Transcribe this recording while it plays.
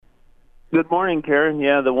Good morning, Karen.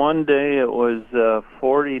 Yeah, the one day it was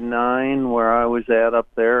 49 where I was at up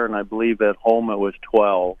there, and I believe at home it was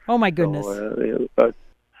 12. Oh my So goodness.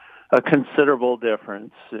 a considerable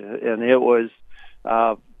difference. And it was,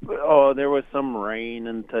 there was some rain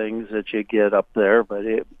and things that you get up there, but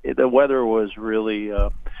the weather was really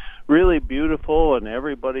beautiful, and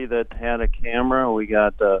everybody that had a camera, we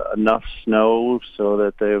got enough snow so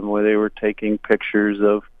that they were taking pictures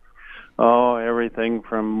of everything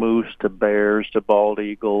from moose to bears to bald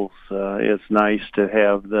eagles. It's nice to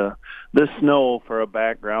have the snow for a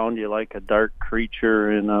background. You like a dark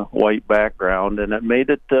creature in a white background, and it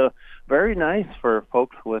made it very nice for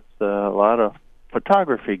folks with a lot of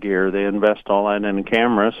photography gear. They invest all that in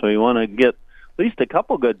camera, so you want to get at least a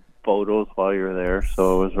couple good photos while you're there.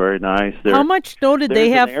 So it was very nice. How much snow did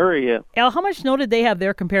they have? Area. Al, how much snow did they have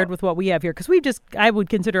there compared with what we have here? Because I would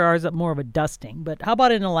consider ours more of a dusting. But how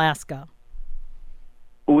about in Alaska?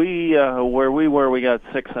 We where we were, we got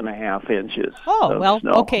 6.5 inches. Oh, well,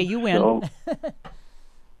 snow. Okay, you win. So,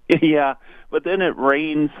 yeah, but then it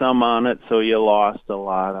rained some on it, so you lost a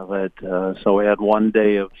lot of it. So we had one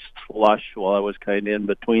day of slush while I was kind of in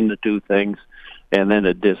between the two things, and then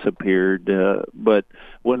it disappeared. But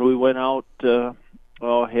when we went out,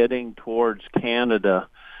 heading towards Canada,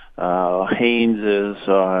 Haines is,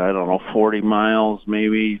 40 miles,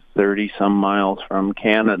 maybe 30-some miles from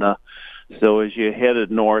Canada. So as you headed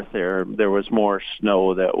north there was more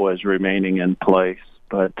snow that was remaining in place.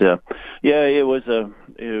 But it was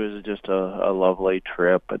just a lovely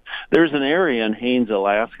trip. But there's an area in Haines,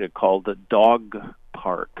 Alaska called the Dog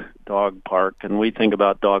Park, and we think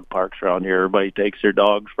about dog parks around here. Everybody takes their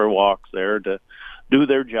dogs for walks there to do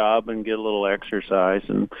their job and get a little exercise.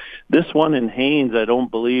 And this one in Haines, I don't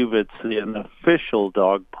believe it's an official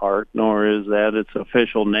dog park, nor is that its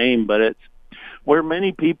official name, but it's where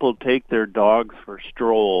many people take their dogs for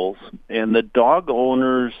strolls. And the dog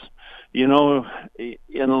owners, in a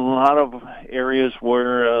lot of areas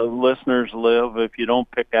where listeners live, if you don't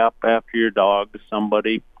pick up after your dog,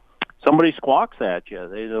 somebody squawks at you.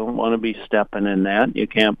 They don't want to be stepping in that. You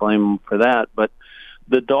can't blame them for that. But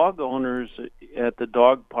the dog owners at the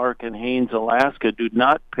dog park in Haines, Alaska, do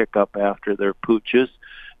not pick up after their pooches.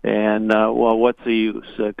 And, what's the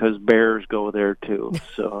use? Because bears go there, too.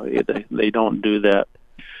 So they don't do that.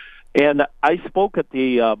 And I spoke at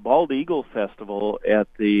the Bald Eagle Festival at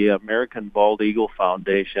the American Bald Eagle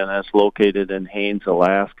Foundation. That's located in Haines,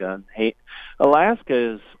 Alaska. And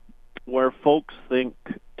Alaska is where folks think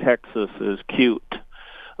Texas is cute.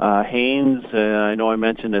 Haines, I know I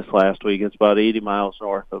mentioned this last week, it's about 80 miles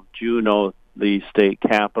north of Juneau, the state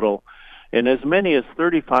capital. And as many as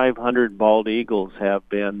 3,500 bald eagles have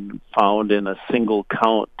been found in a single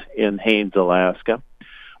count in Haines, Alaska.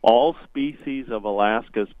 All species of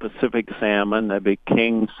Alaska's Pacific salmon, that'd be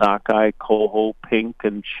king, sockeye, coho, pink,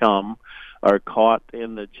 and chum, are caught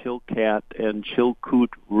in the Chilkat and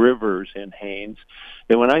Chilkoot rivers in Haines.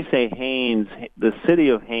 And when I say Haines, the city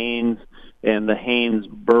of Haines and the Haines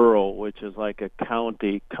borough, which is like a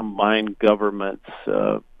county, combined governments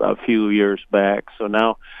a few years back. So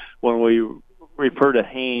now when we refer to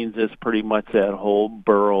Haines, it's pretty much that whole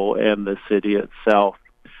borough and the city itself.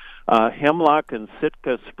 Hemlock and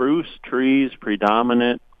Sitka spruce trees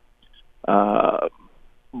predominant.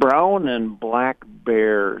 Brown and black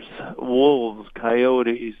bears, wolves,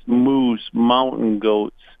 coyotes, moose, mountain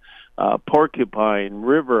goats, porcupine,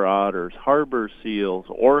 river otters, harbor seals,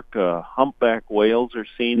 orca, humpback whales are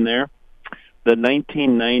seen there. The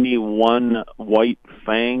 1991 White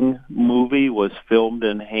Fang movie was filmed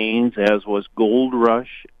in Haines, as was Gold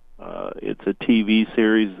Rush. It's a TV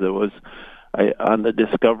series that was on the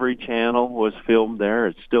Discovery Channel, was filmed there.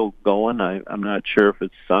 It's still going. I'm not sure if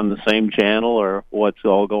it's on the same channel or what's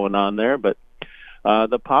all going on there, but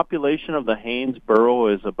the population of the Haines borough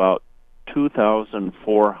is about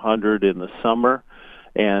 2,400 in the summer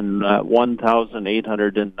and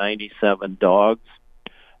 1,897 dogs.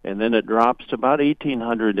 And then it drops to about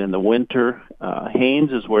 1,800 in the winter.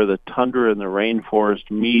 Haines is where the tundra and the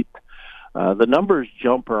rainforest meet. The numbers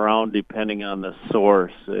jump around depending on the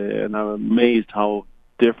source, and I'm amazed how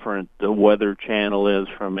different the Weather Channel is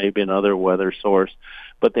from maybe another weather source.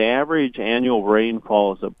 But the average annual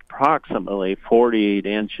rainfall is approximately 48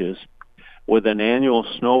 inches, with an annual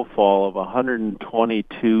snowfall of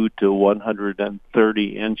 122 to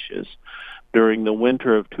 130 inches. During the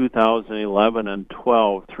winter of 2011 and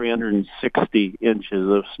 12, 360 inches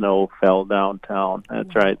of snow fell downtown.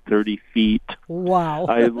 That's right, 30 feet. Wow.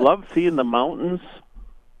 I love seeing the mountains.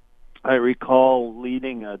 I recall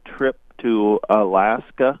leading a trip to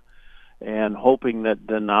Alaska and hoping that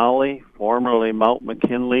Denali, formerly Mount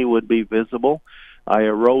McKinley, would be visible. I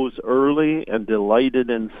arose early and delighted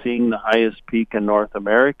in seeing the highest peak in North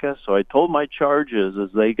America, so I told my charges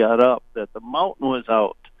as they got up that the mountain was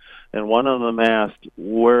out, and one of them asked,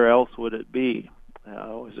 where else would it be? It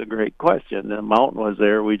was a great question. The mountain was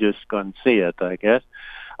there, we just couldn't see it, I guess.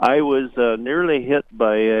 I was nearly hit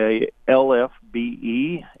by a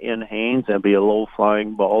LFBE in Haines. That'd be a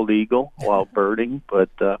low-flying bald eagle while birding, but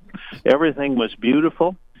everything was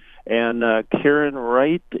beautiful. And Karen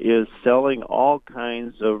Wright is selling all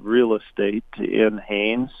kinds of real estate in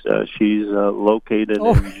Haines. She's located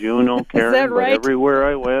in Juneau, Karen, is that right? But everywhere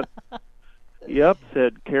I went. Yep,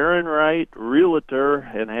 said Karen Wright, realtor,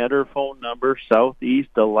 and had her phone number,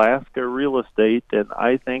 Southeast Alaska Real Estate, and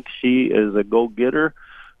I think she is a go-getter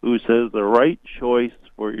who says the right choice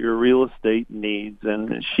for your real estate needs.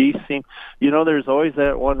 And she seems, there's always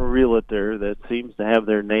that one realtor that seems to have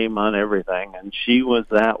their name on everything, and she was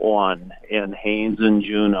that one in Haines and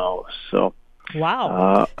Juneau. So,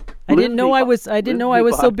 wow, I didn't know I was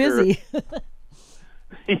so busy.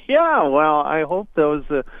 Yeah, well, I hope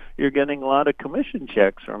you're getting a lot of commission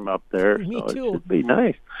checks from up there. Me so too. It should be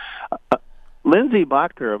nice. Lindsay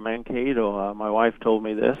Botker of Mankato, my wife told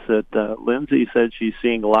me this, that Lindsay said she's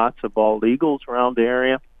seeing lots of bald eagles around the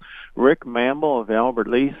area. Rick Mamble of Albert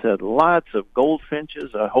Lee said lots of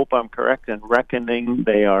goldfinches. I hope I'm correct in reckoning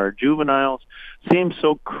they are juveniles. Seems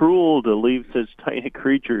so cruel to leave such tiny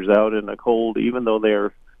creatures out in the cold, even though they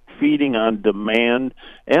are feeding on demand,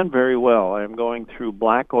 and very well. I'm going through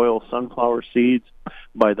black oil sunflower seeds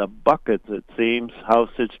by the buckets, it seems, how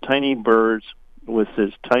such tiny birds with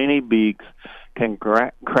such tiny beaks can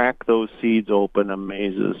crack those seeds open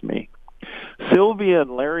amazes me. Sylvia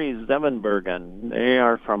and Larry Zevenbergen, they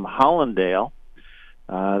are from Hollandale.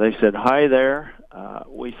 They said, hi there.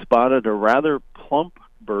 We spotted a rather plump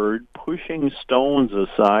bird pushing stones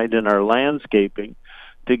aside in our landscaping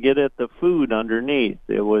to get at the food underneath.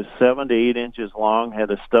 It was 7 to 8 inches long,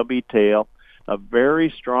 had a stubby tail, a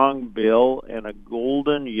very strong bill, and a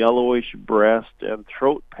golden yellowish breast and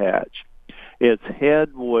throat patch. Its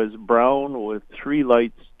head was brown with 3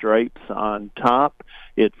 light stripes on top.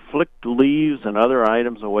 It flicked leaves and other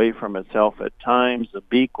items away from itself at times. The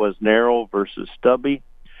beak was narrow versus stubby.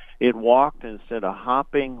 It walked instead of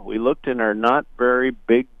hopping. We looked in our not very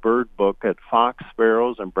big bird book at fox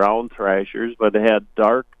sparrows and brown thrashers, but it had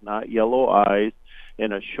dark, not yellow eyes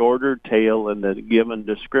and a shorter tail in the given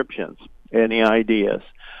descriptions. Any ideas?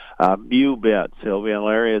 You bet, Sylvia and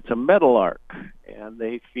Larry. It's a meadowlark, and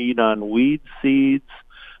they feed on weed seeds,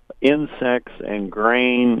 insects, and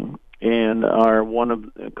grain, and are one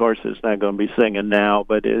of course, it's not going to be singing now,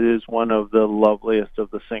 but it is one of the loveliest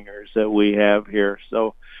of the singers that we have here.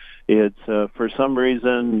 So it's, for some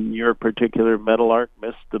reason, your particular meadowlark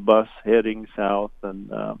missed the bus heading south,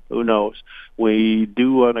 and who knows. We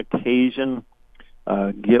do on occasion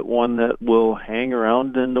get one that will hang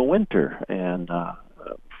around in the winter, and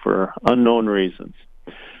for unknown reasons.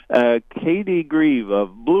 Katie Grieve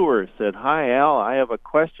of Bloor said, hi, Al, I have a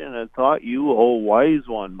question and thought you, wise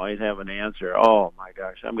one, might have an answer. Oh, my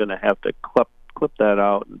gosh, I'm going to have to clip that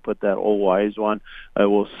out and put that wise one. I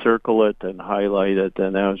will circle it and highlight it,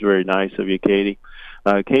 and that was very nice of you, Katie.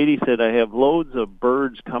 Katie said, I have loads of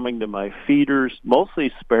birds coming to my feeders,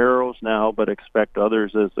 mostly sparrows now, but expect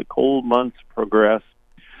others as the cold months progress.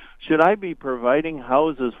 Should I be providing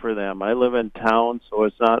houses for them? I live in town, so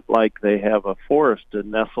it's not like they have a forest to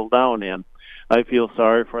nestle down in. I feel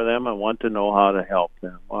sorry for them and want to know how to help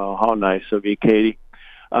them. Well, how nice of you, Katie.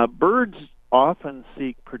 Birds often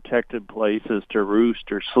seek protected places to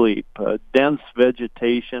roost or sleep. Dense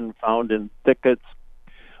vegetation found in thickets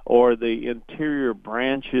or the interior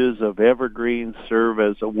branches of evergreens serve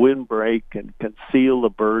as a windbreak and conceal the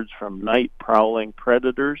birds from night prowling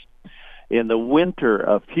predators. In the winter,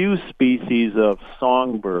 a few species of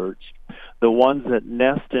songbirds, the ones that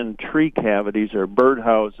nest in tree cavities or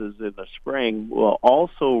birdhouses in the spring, will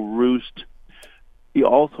also roost. You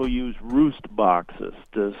also use roost boxes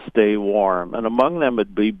to stay warm. And among them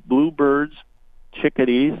would be bluebirds,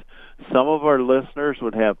 chickadees. Some of our listeners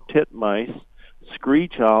would have titmice,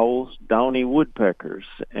 screech owls, downy woodpeckers.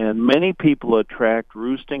 And many people attract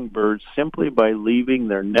roosting birds simply by leaving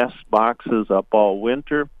their nest boxes up all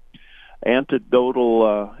winter.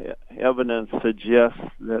 Anecdotal evidence suggests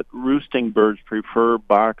that roosting birds prefer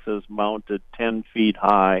boxes mounted 10 feet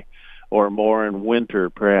high or more in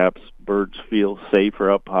winter. Perhaps birds feel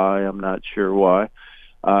safer up high. I'm not sure why.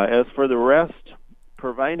 As for the rest,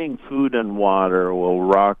 providing food and water will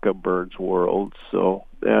rock a bird's world. So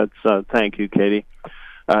that's thank you, Katie.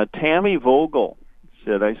 Tammy Vogel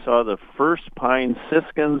said, I saw the first pine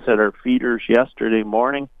siskins at our feeders yesterday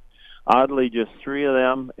morning. Oddly, just 3 of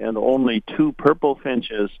them and only 2 purple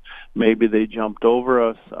finches. Maybe they jumped over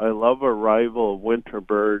us. I love arrival of winter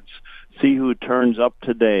birds. See who turns up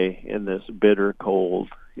today in this bitter cold.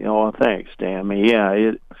 Thanks, Tammy. Yeah,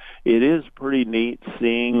 it is pretty neat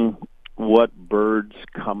seeing what birds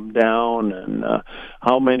come down and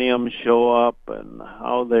how many of them show up and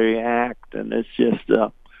how they act, and it's just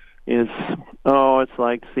it's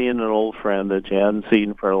like seeing an old friend that you hadn't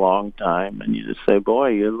seen for a long time, and you just say, boy,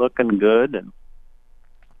 you're looking good. And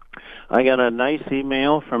I got a nice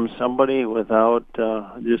email from somebody without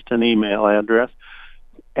just an email address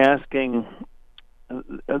asking,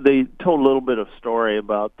 they told a little bit of story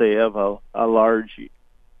about they have a large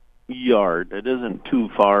yard. It isn't too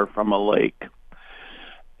far from a lake.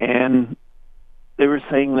 And they were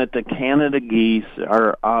saying that the Canada geese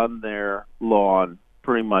are on their lawn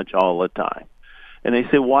pretty much all the time. And they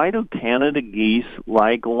say, why do Canada geese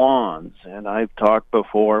like lawns? And I've talked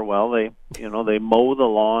before, well, they mow the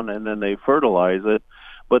lawn and then they fertilize it.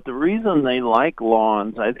 But the reason they like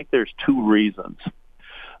lawns, I think there's 2 reasons.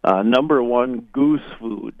 Number one, goose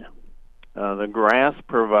food. The grass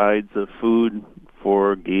provides the food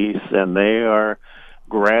for geese, and they are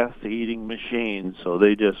grass-eating machines, so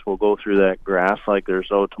they just will go through that grass like there's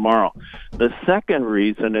no tomorrow. The second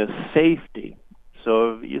reason is safety.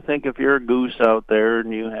 So you think if you're a goose out there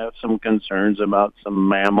and you have some concerns about some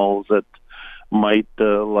mammals that might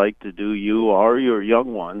like to do you or your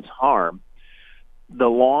young ones harm, the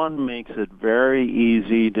lawn makes it very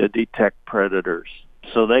easy to detect predators.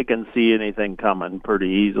 So they can see anything coming pretty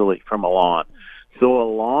easily from a lawn. So a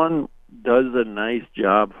lawn does a nice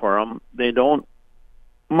job for them. They don't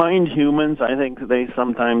mind humans. I think they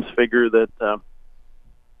sometimes figure that,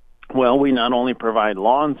 we not only provide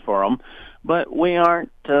lawns for them, but we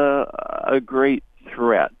aren't a great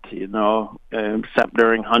threat, except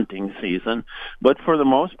during hunting season. But for the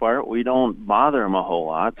most part, we don't bother them a whole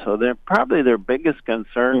lot. So they're probably their biggest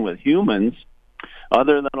concern with humans,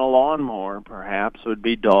 other than a lawnmower, perhaps, would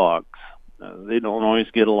be dogs. They don't always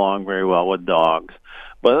get along very well with dogs.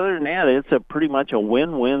 But other than that, it's pretty much a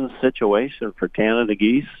win-win situation for Canada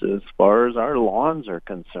geese as far as our lawns are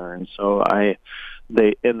concerned. So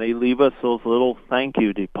they leave us those little thank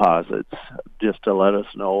you deposits just to let us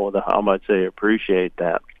know how much they appreciate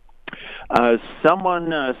that.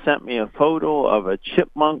 Someone sent me a photo of a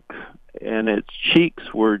chipmunk, and its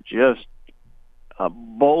cheeks were just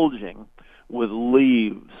bulging with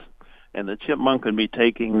leaves, and the chipmunk could be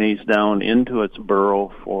taking these down into its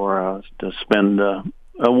burrow to spend a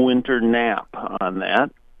winter nap on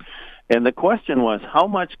that. And the question was, how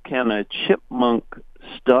much can a chipmunk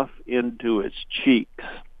stuff into its cheeks?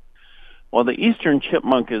 Well, the eastern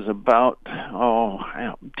chipmunk is about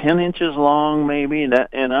 10 inches long, maybe,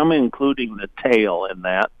 and I'm including the tail in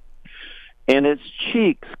that. And its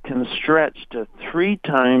cheeks can stretch to 3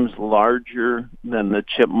 times larger than the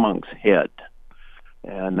chipmunk's head.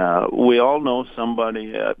 And we all know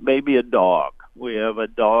somebody, maybe a dog. We have a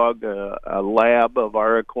dog, a lab of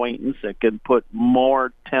our acquaintance that can put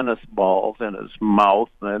more tennis balls in his mouth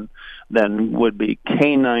than would be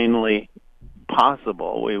caninely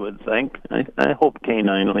possible, we would think. I hope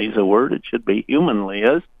caninely is a word. It should be humanly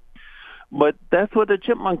is. But that's what a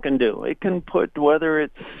chipmunk can do. It can put, whether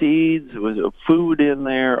it's seeds with food in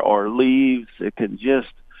there or leaves, it can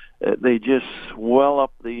they just swell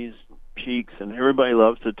up these cheeks, and everybody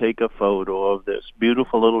loves to take a photo of this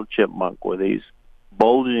beautiful little chipmunk with these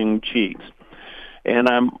bulging cheeks. And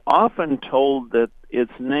I'm often told that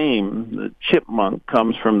its name, the chipmunk,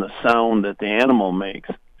 comes from the sound that the animal makes.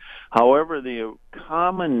 However, the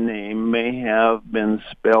common name may have been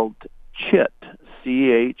spelled chit,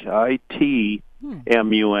 Chitmunk,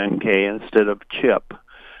 instead of chip.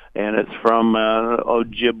 And it's from an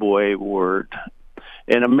Ojibwe word.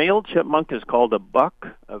 And a male chipmunk is called a buck,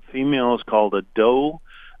 a female is called a doe,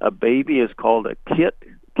 a baby is called a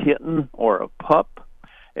kitten, or a pup,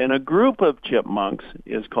 and a group of chipmunks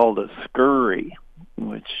is called a scurry,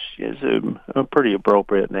 which is a pretty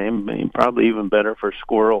appropriate name, probably even better for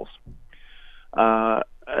squirrels.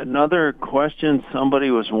 Another question, somebody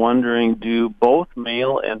was wondering, do both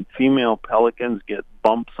male and female pelicans get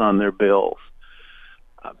bumps on their bills?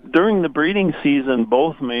 During the breeding season,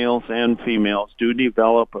 both males and females do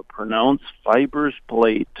develop a pronounced fibrous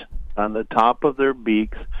plate on the top of their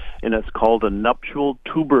beaks, and it's called a nuptial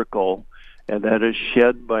tubercle, and that is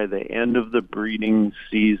shed by the end of the breeding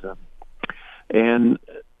season. And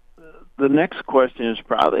the next question is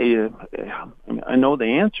probably, I know the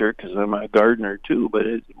answer because I'm a gardener too, but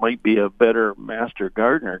it might be a better master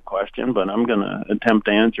gardener question, but I'm going to attempt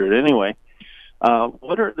to answer it anyway.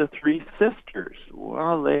 What are the three sisters?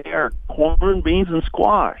 Well, they are corn, beans, and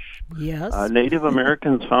squash. Yes. Native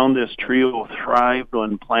Americans found this trio thrived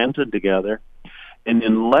when planted together. And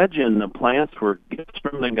in legend, the plants were gifts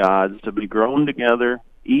from the gods to be grown together,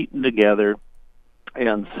 eaten together,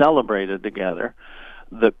 and celebrated together.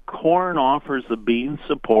 The corn offers the beans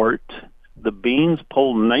support. The beans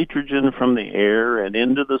pull nitrogen from the air and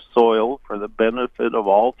into the soil for the benefit of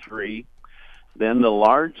all three. Then the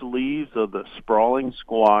large leaves of the sprawling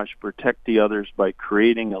squash protect the others by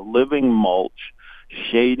creating a living mulch,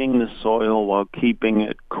 shading the soil while keeping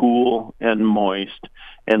it cool and moist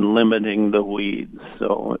and limiting the weeds.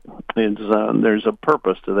 So there's a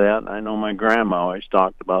purpose to that. I know my grandma always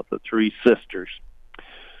talked about the three sisters.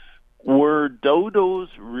 Were dodos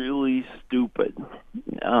really stupid?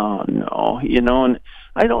 Oh, no. And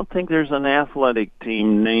I don't think there's an athletic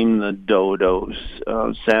team named the Dodos.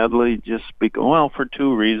 Sadly, for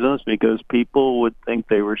two reasons. Because people would think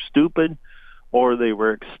they were stupid or they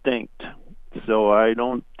were extinct. So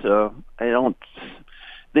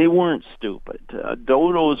they weren't stupid.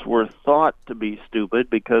 Dodos were thought to be stupid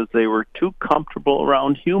because they were too comfortable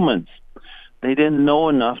around humans. They didn't know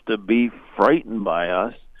enough to be frightened by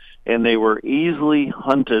us. And they were easily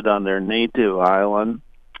hunted on their native island,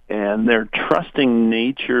 and their trusting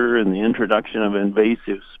nature and the introduction of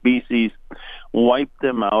invasive species wiped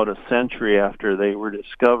them out a century after they were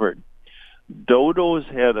discovered. Dodos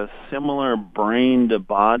had a similar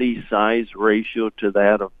brain-to-body size ratio to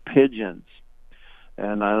that of pigeons.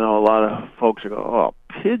 And I know a lot of folks go, oh,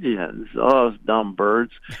 pigeons, those dumb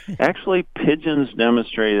birds. Actually, pigeons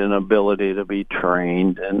demonstrate an ability to be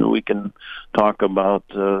trained, and we can talk about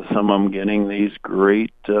some of them getting these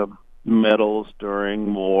great medals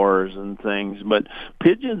during wars and things. But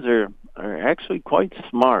pigeons are actually quite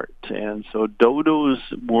smart, and so dodos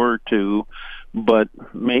were too. But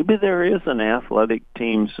maybe there is an athletic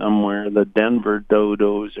team somewhere, the Denver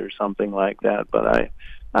Dodos or something like that, but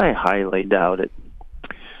I highly doubt it.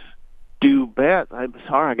 Do bats, I'm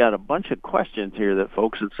sorry, I got a bunch of questions here that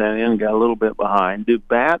folks had sent in, got a little bit behind. Do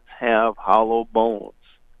bats have hollow bones?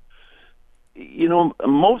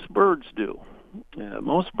 Most birds do.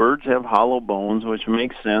 Most birds have hollow bones, which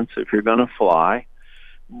makes sense if you're going to fly.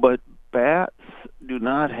 But bats do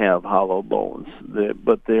not have hollow bones.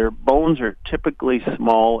 But their bones are typically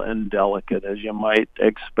small and delicate, as you might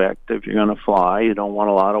expect if you're going to fly. You don't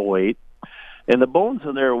want a lot of weight. And the bones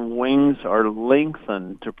of their wings are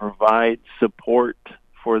lengthened to provide support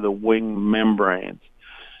for the wing membranes.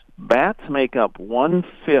 Bats make up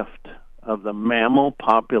 1/5 of the mammal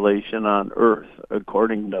population on Earth,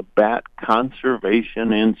 according to Bat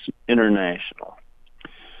Conservation International.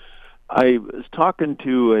 I was talking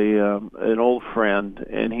to an old friend,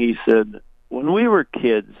 and he said, when we were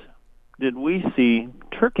kids, did we see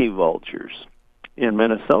turkey vultures in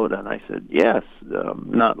Minnesota? And I said, yes,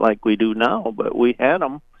 not like we do now, but we had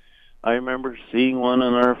them. I remember seeing one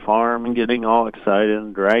on our farm and getting all excited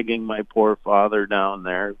and dragging my poor father down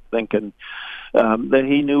there, thinking that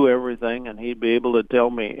he knew everything and he'd be able to tell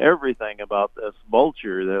me everything about this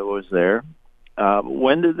vulture that was there.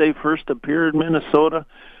 When did they first appear in Minnesota?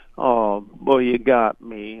 Oh, boy, you got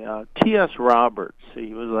me. T.S. Roberts,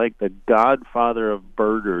 he was like the godfather of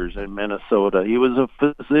birders in Minnesota. He was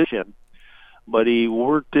a physician, but he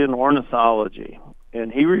worked in ornithology,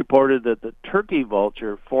 and he reported that the turkey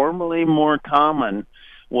vulture, formerly more common,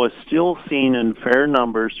 was still seen in fair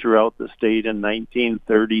numbers throughout the state in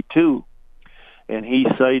 1932. And he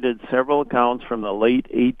cited several accounts from the late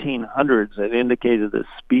 1800s that indicated the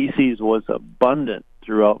species was abundant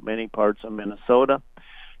throughout many parts of Minnesota.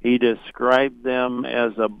 He described them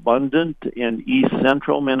as abundant in east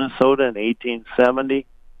central Minnesota in 1870,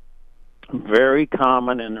 very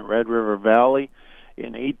common in the Red River Valley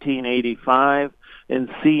in 1885, and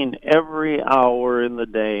seen every hour in the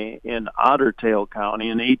day in Ottertail County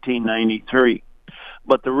in 1893.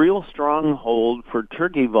 But the real stronghold for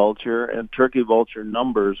turkey vulture and turkey vulture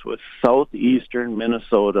numbers was southeastern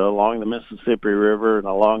Minnesota along the Mississippi River and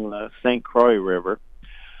along the St. Croix River.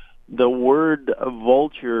 The word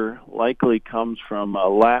vulture likely comes from a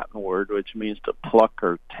Latin word which means to pluck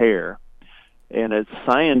or tear. And its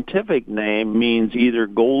scientific name means either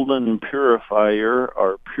golden purifier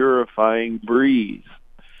or purifying breeze.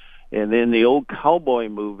 And in the old cowboy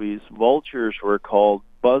movies, vultures were called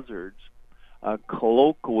buzzards, a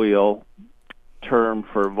colloquial term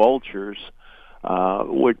for vultures.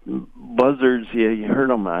 With buzzards, you heard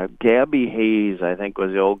them. Gabby Hayes, I think,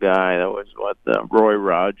 was the old guy. That was what the Roy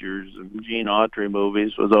Rogers and Gene Autry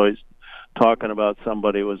movies was always talking about.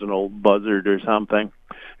 Somebody was an old buzzard or something.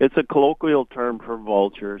 It's a colloquial term for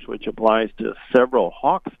vultures, which applies to several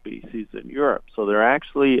hawk species in Europe. So there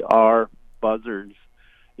actually are buzzards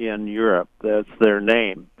in Europe. That's their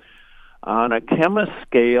name. On a chemist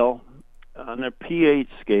scale, on a pH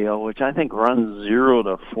scale, which I think runs 0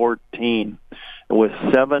 to 14, with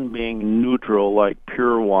 7 being neutral, like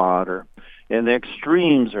pure water, and the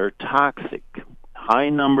extremes are toxic. High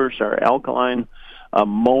numbers are alkaline.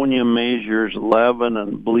 Ammonia measures 11,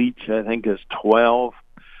 and bleach, I think, is 12.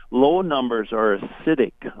 Low numbers are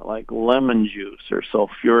acidic, like lemon juice or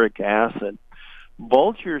sulfuric acid.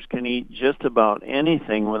 Vultures can eat just about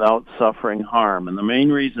anything without suffering harm, and the main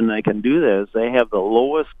reason they can do that is they have the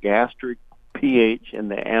lowest gastric pH in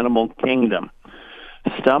the animal kingdom.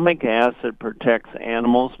 Stomach acid protects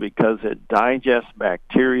animals because it digests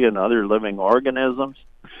bacteria and other living organisms.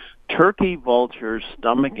 Turkey vulture's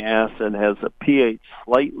stomach acid has a pH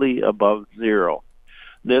slightly above 0.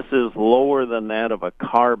 This is lower than that of a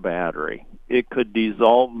car battery. It could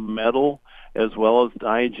dissolve metal as well as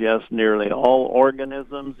digest nearly all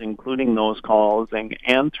organisms, including those causing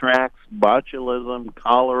anthrax, botulism,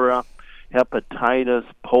 cholera, hepatitis,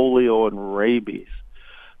 polio, and rabies.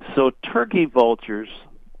 So turkey vultures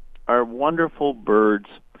are wonderful birds,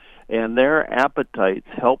 and their appetites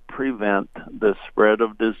help prevent the spread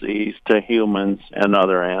of disease to humans and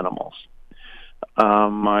other animals.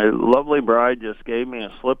 My lovely bride just gave me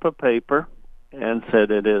a slip of paper and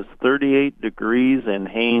said it is 38 degrees in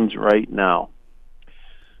Haines right now.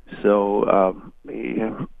 So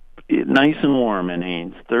nice and warm in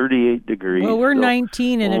Haines, 38 degrees. Well, we're so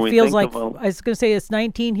 19, and it feels like, I was going to say it's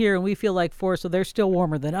 19 here, and we feel like 4, so they're still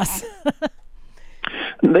warmer than us.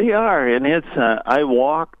 They are, and it's. I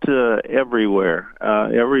walked everywhere.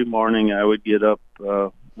 Every morning I would get up,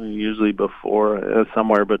 usually before,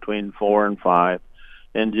 somewhere between 4 and 5,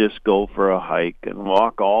 and just go for a hike and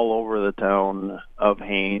walk all over the town of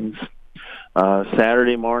Haines.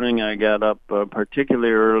 Saturday morning I got up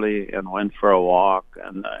particularly early and went for a walk,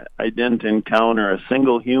 and I didn't encounter a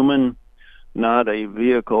single human, not a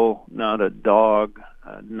vehicle, not a dog,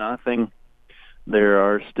 nothing. There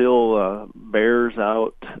are still bears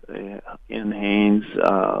out in Haines.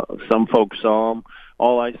 Some folks saw them.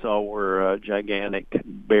 All I saw were gigantic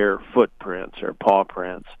bear footprints or paw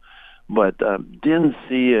prints, but didn't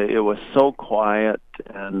see it. It was so quiet,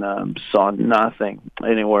 and saw nothing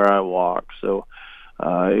anywhere I walked. So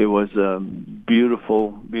it was a beautiful,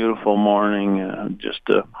 beautiful morning, just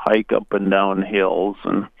to hike up and down hills,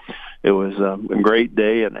 and it was a great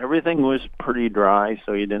day, and everything was pretty dry,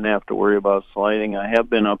 so you didn't have to worry about sliding. I have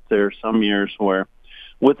been up there some years where,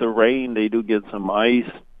 with the rain, they do get some ice,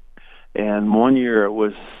 and one year it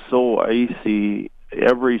was so icy,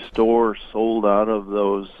 every store sold out of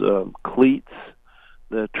those cleats,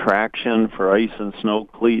 the traction for ice and snow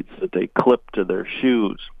cleats that they clip to their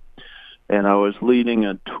shoes. And I was leading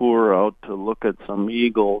a tour out to look at some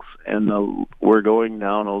eagles, and we're going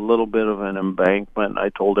down a little bit of an embankment. I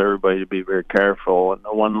told everybody to be very careful, and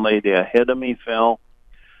the one lady ahead of me fell,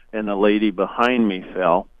 and the lady behind me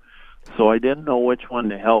fell. So I didn't know which one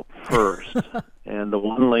to help first, and the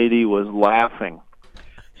one lady was laughing.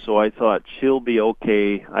 So I thought, she'll be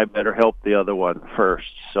okay. I better help the other one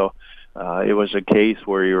first. So it was a case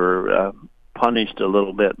where you were punished a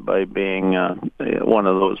little bit by being one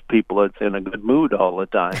of those people that's in a good mood all the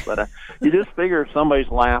time. But you just figure if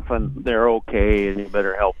somebody's laughing, they're okay, and you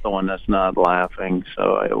better help the one that's not laughing.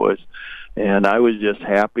 So it was, and I was just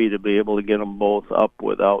happy to be able to get them both up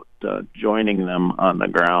without joining them on the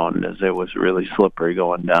ground, as it was really slippery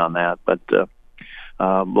going down that. But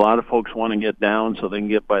a lot of folks want to get down so they can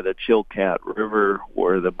get by the Chilkat River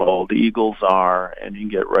where the bald eagles are, and you can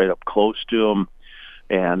get right up close to them.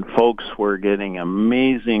 And folks were getting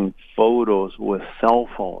amazing photos with cell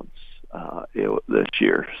phones this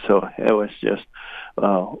year. So it was just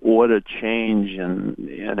what a change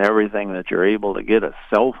in everything that you're able to get a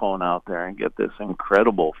cell phone out there and get this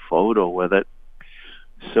incredible photo with it.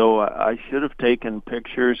 So I should have taken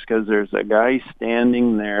pictures, because there's a guy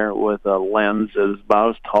standing there with a lens about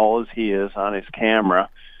as tall as he is on his camera,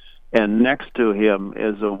 and next to him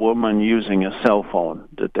is a woman using a cell phone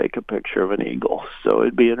to take a picture of an eagle. So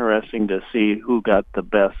it'd be interesting to see who got the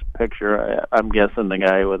best picture. I'm guessing the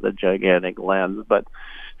guy with a gigantic lens, but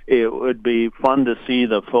it would be fun to see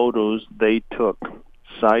the photos they took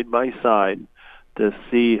side by side to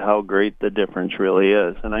see how great the difference really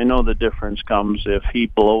is. And I know the difference comes if he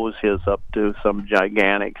blows his up to some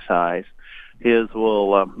gigantic size. His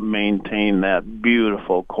will maintain that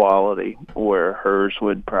beautiful quality, where hers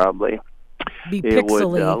would probably be pixely. It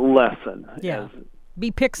would lessen. Yeah,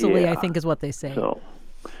 be pixely, yeah. I think is what they say. So,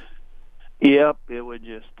 Yep, it would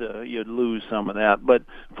just you'd lose some of that. But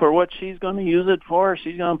for what she's going to use it for,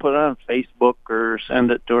 she's going to put it on Facebook or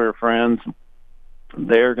send it to her friends.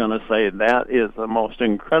 They're going to say that is the most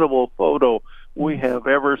incredible photo we have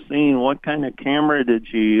ever seen. What kind of camera did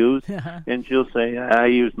you use? And she'll say, I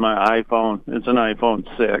used my iPhone. It's an iPhone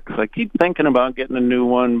 6. I keep thinking about getting a new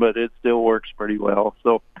one, but it still works pretty well.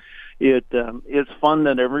 So it's fun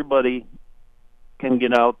that everybody can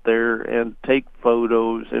get out there and take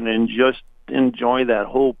photos and just enjoy that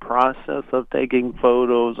whole process of taking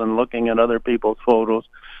photos and looking at other people's photos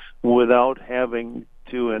without having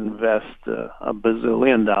to invest a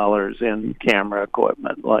bazillion dollars in camera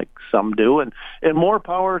equipment like some do. And more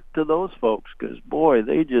power to those folks, because, boy,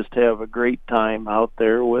 they just have a great time out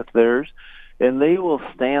there with theirs. And they will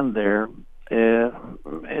stand there as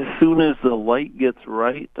soon as the light gets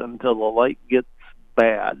right until the light gets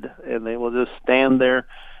bad. And they will just stand there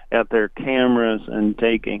at their cameras and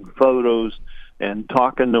taking photos and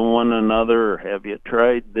talking to one another. Have you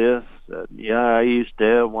tried this? Yeah, I used to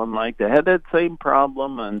have one like that. I had that same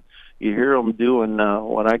problem, and you hear them doing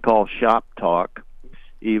what I call shop talk,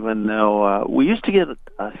 even though we used to get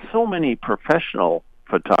so many professional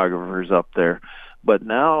photographers up there. But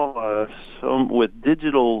now, with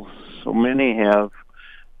digital, so many have,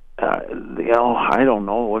 I don't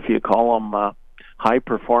know if you call them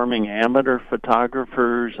high-performing amateur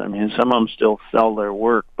photographers. I mean, some of them still sell their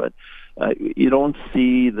work, but you don't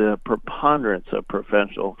see the preponderance of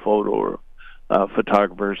professional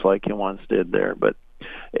photographers like you once did there. But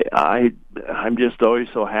I'm just always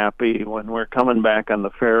so happy when we're coming back on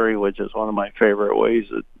the ferry, which is one of my favorite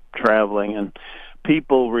ways of traveling, and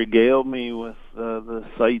people regale me with the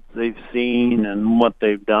sights they've seen and what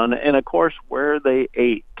they've done, and of course where they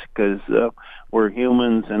ate, because we're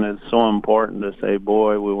humans, and it's so important to say,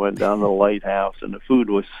 boy, we went down to the lighthouse and the food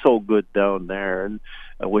was so good down there, and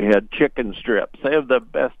we had chicken strips. They have the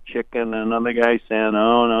best chicken. And another guy saying,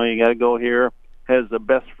 oh no, you got to go here, has the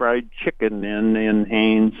best fried chicken in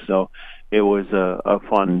Haines. So it was a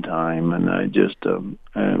fun time, and I just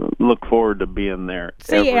look forward to being there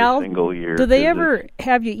every single year. Do they ever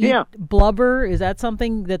have you eat blubber? Is that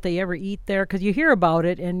something that they ever eat there? Because you hear about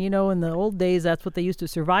it, and in the old days, that's what they used to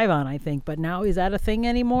survive on, I think. But now, is that a thing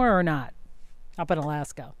anymore or not up in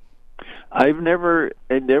Alaska? I've never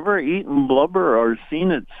eaten blubber or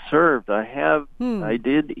seen it served. I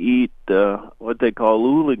did eat what they call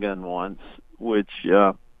ooligan once, which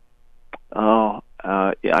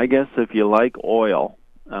I guess if you like oil,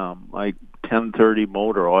 like 1030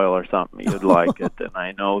 motor oil or something, you'd like it. And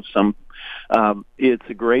I know it's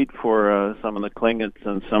great for some of the Klingits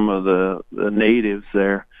and some of the natives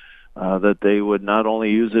there, that they would not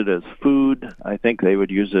only use it as food, I think they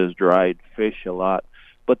would use it as dried fish a lot,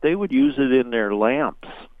 but they would use it in their lamps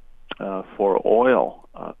for oil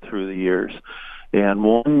through the years. And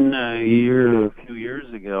one year, a few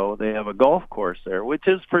years ago, they have a golf course there, which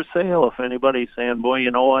is for sale. If anybody's saying, boy,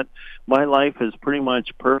 you know what, my life is pretty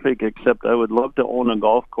much perfect, except I would love to own a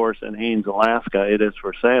golf course in Haines, Alaska, it is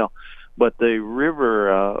for sale. But the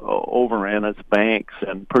river overran its banks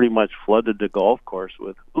and pretty much flooded the golf course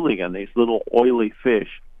with hooligan, these little oily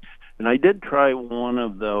fish. And I did try one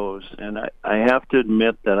of those, and I have to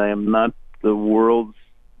admit that I am not the world's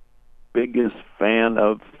biggest fan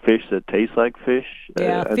of fish that taste like fish.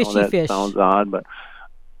 Yeah, I fishy know that fish. Sounds odd, but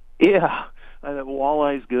yeah,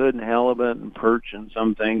 walleye's good and halibut and perch and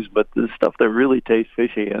some things, but the stuff that really tastes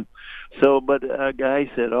fishy. And so, but a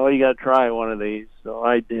guy said, "Oh, you got to try one of these." So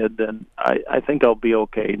I did, and I think I'll be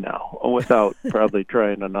okay now without probably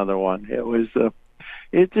trying another one. It was.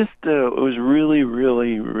 It was really,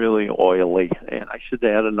 really, really oily, and I should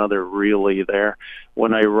add another really there.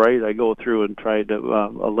 When I write, I go through and try to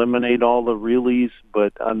eliminate all the reallys,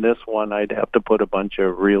 but on this one, I'd have to put a bunch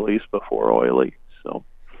of reallys before oily. So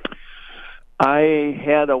I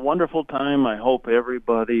had a wonderful time. I hope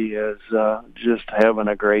everybody is just having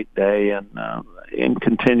a great day and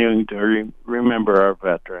continuing to remember our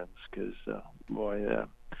veterans, because,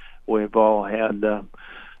 we've all had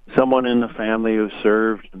someone in the family who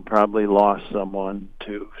served and probably lost someone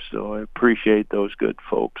too. So I appreciate those good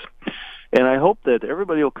folks. And I hope that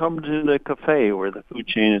everybody will come to the cafe where the food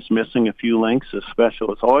chain is missing a few links as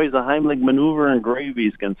special. It's always a Heimlich maneuver, and gravy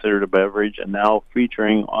is considered a beverage, and now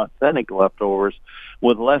featuring authentic leftovers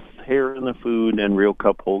with less hair in the food and real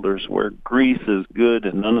cup holders, where grease is good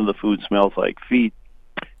and none of the food smells like feet.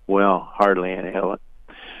 Well, hardly any of it.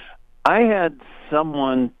 I had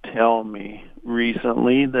someone tell me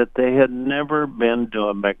recently that they had never been to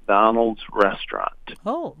a McDonald's restaurant.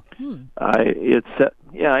 Oh. I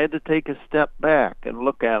had to take a step back and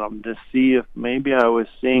look at them to see if maybe I was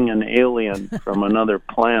seeing an alien from another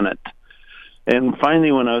planet. And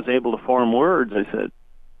finally, when I was able to form words, I said,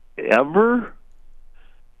 ever?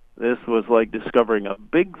 This was like discovering a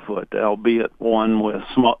Bigfoot, albeit one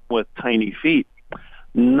with tiny feet.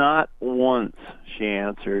 Not once, she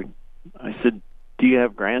answered. I said, do you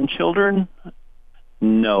have grandchildren?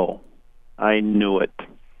 No. I knew it.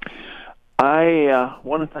 I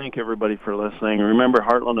want to thank everybody for listening. Remember,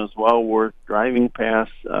 Heartland is well worth driving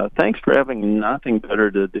past. Thanks for having nothing better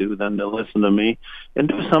to do than to listen to me. And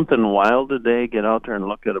do something wild today. Get out there and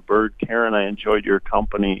look at a bird. Karen, I enjoyed your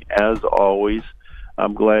company as always.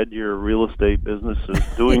 I'm glad your real estate business is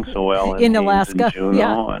doing so well in Alaska. And Juneau.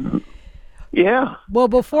 Yeah. And yeah. Well,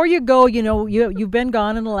 before you go, you've been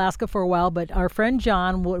gone in Alaska for a while, but our friend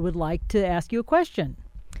John would like to ask you a question.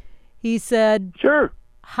 He said, sure.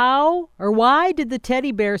 How or why did the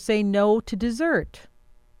teddy bear say no to dessert?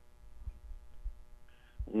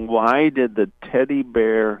 Why did the teddy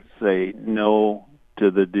bear say no to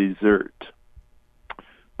the dessert?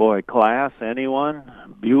 Boy, class, anyone?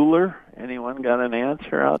 Bueller? Anyone got an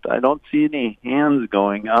answer out? I don't see any hands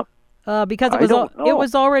going up. Because it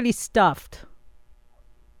was already stuffed.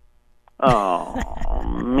 Oh,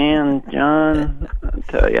 man, John, I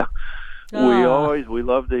tell you. We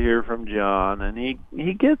love to hear from John, and he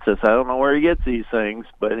gets us. I don't know where he gets these things,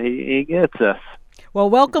 but he gets us. Well,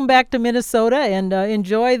 welcome back to Minnesota, and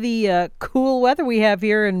enjoy the cool weather we have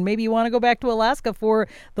here, and maybe you want to go back to Alaska for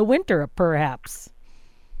the winter, perhaps.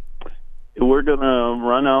 We're going to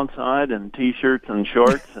run outside in T-shirts and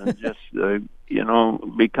shorts and just,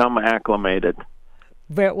 become acclimated.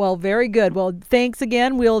 Very good. Well, thanks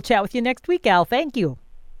again. We'll chat with you next week, Al. Thank you.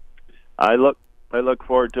 I look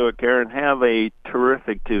forward to it, Karen. Have a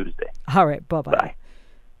terrific Tuesday. All right. Bye-bye. Bye.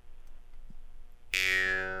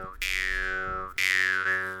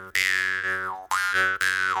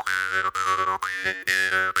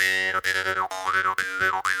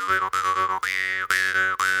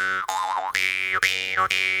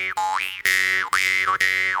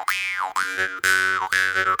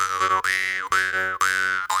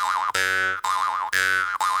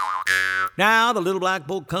 Now the little black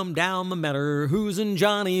bull come down the meadow. Who's in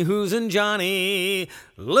Johnny? Who's in Johnny?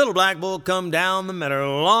 Little black bull come down the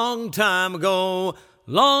meadow long time ago.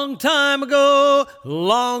 Long time ago,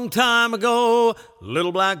 long time ago.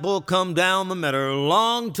 Little black bull come down the meadow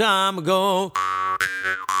long time ago.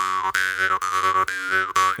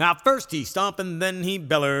 Now first he stomp and then he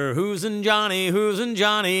beller. Who's in Johnny? Who's in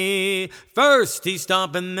Johnny? First he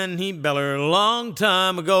stomp and then he beller. Long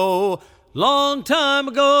time ago. Long time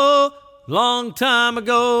ago. Long time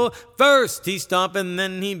ago. First he stomp and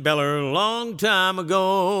then he beller. Long time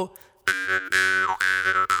ago.